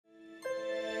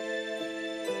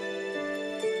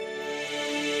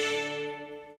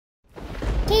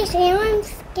Kitty, I'm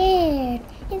scared.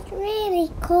 It's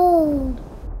really cold.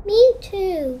 Me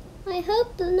too. I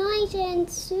hope the night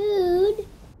ends soon.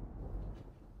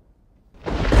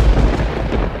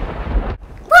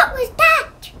 What was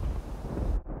that?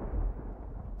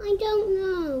 I don't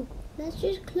know. Let's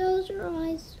just close our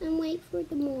eyes and wait for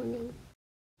the morning.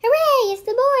 Hooray, it's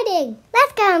the morning.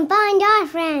 Let's go and find our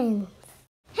friends.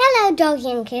 Hello,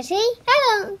 Doggy and Kitty.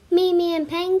 Hello, Mimi and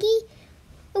Pengy.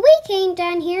 We came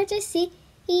down here to see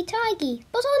Tiggy,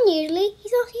 but unusually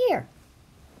he's not here.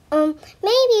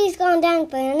 Maybe he's gone down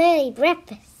for an early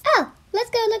breakfast. Oh, let's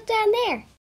go look down there.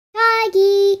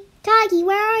 Tiggy,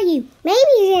 where are you?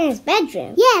 Maybe he's in his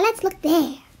bedroom. Yeah, let's look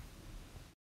there.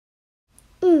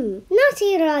 Not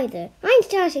here either. I'm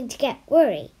starting to get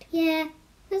worried. Yeah,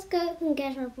 let's go and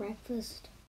get our breakfast.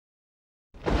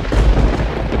 Let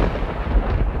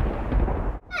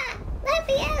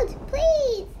me out,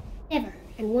 please! Never.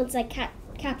 And once I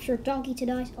capture Doggy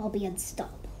tonight, I'll be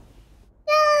unstoppable.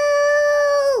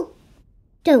 No!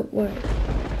 Don't worry.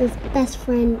 His best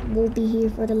friend will be here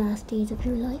for the last days of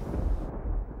your life.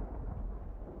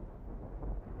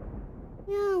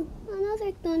 No,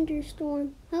 another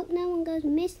thunderstorm. Hope no one goes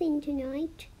missing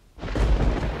tonight.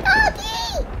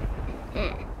 Doggy!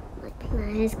 My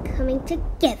plan is coming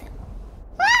together.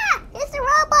 Ah! It's the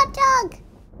robot dog!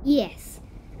 Yes,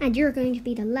 and you're going to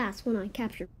be the last one I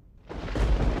capture.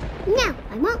 No,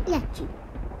 I won't let you.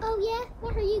 Oh yeah?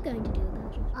 What are you going to do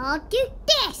about it? I'll do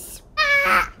this!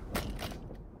 Ah!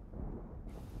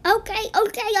 Okay, I'll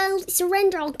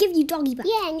surrender. I'll give you Doggy back.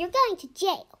 Yeah, and you're going to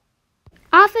jail.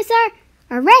 Officer,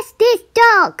 arrest this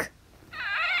dog!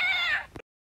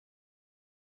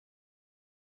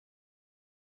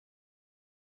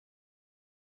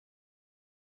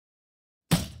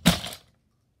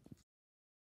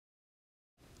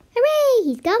 Hooray!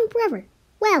 He's gone forever.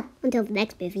 Well, until the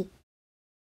next movie.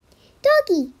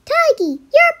 Tiggy,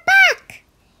 you're back!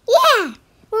 Yeah!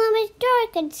 Well, it's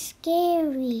dark and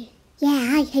scary.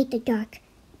 Yeah, I hate the dark.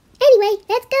 Anyway,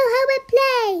 let's go home and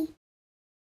play.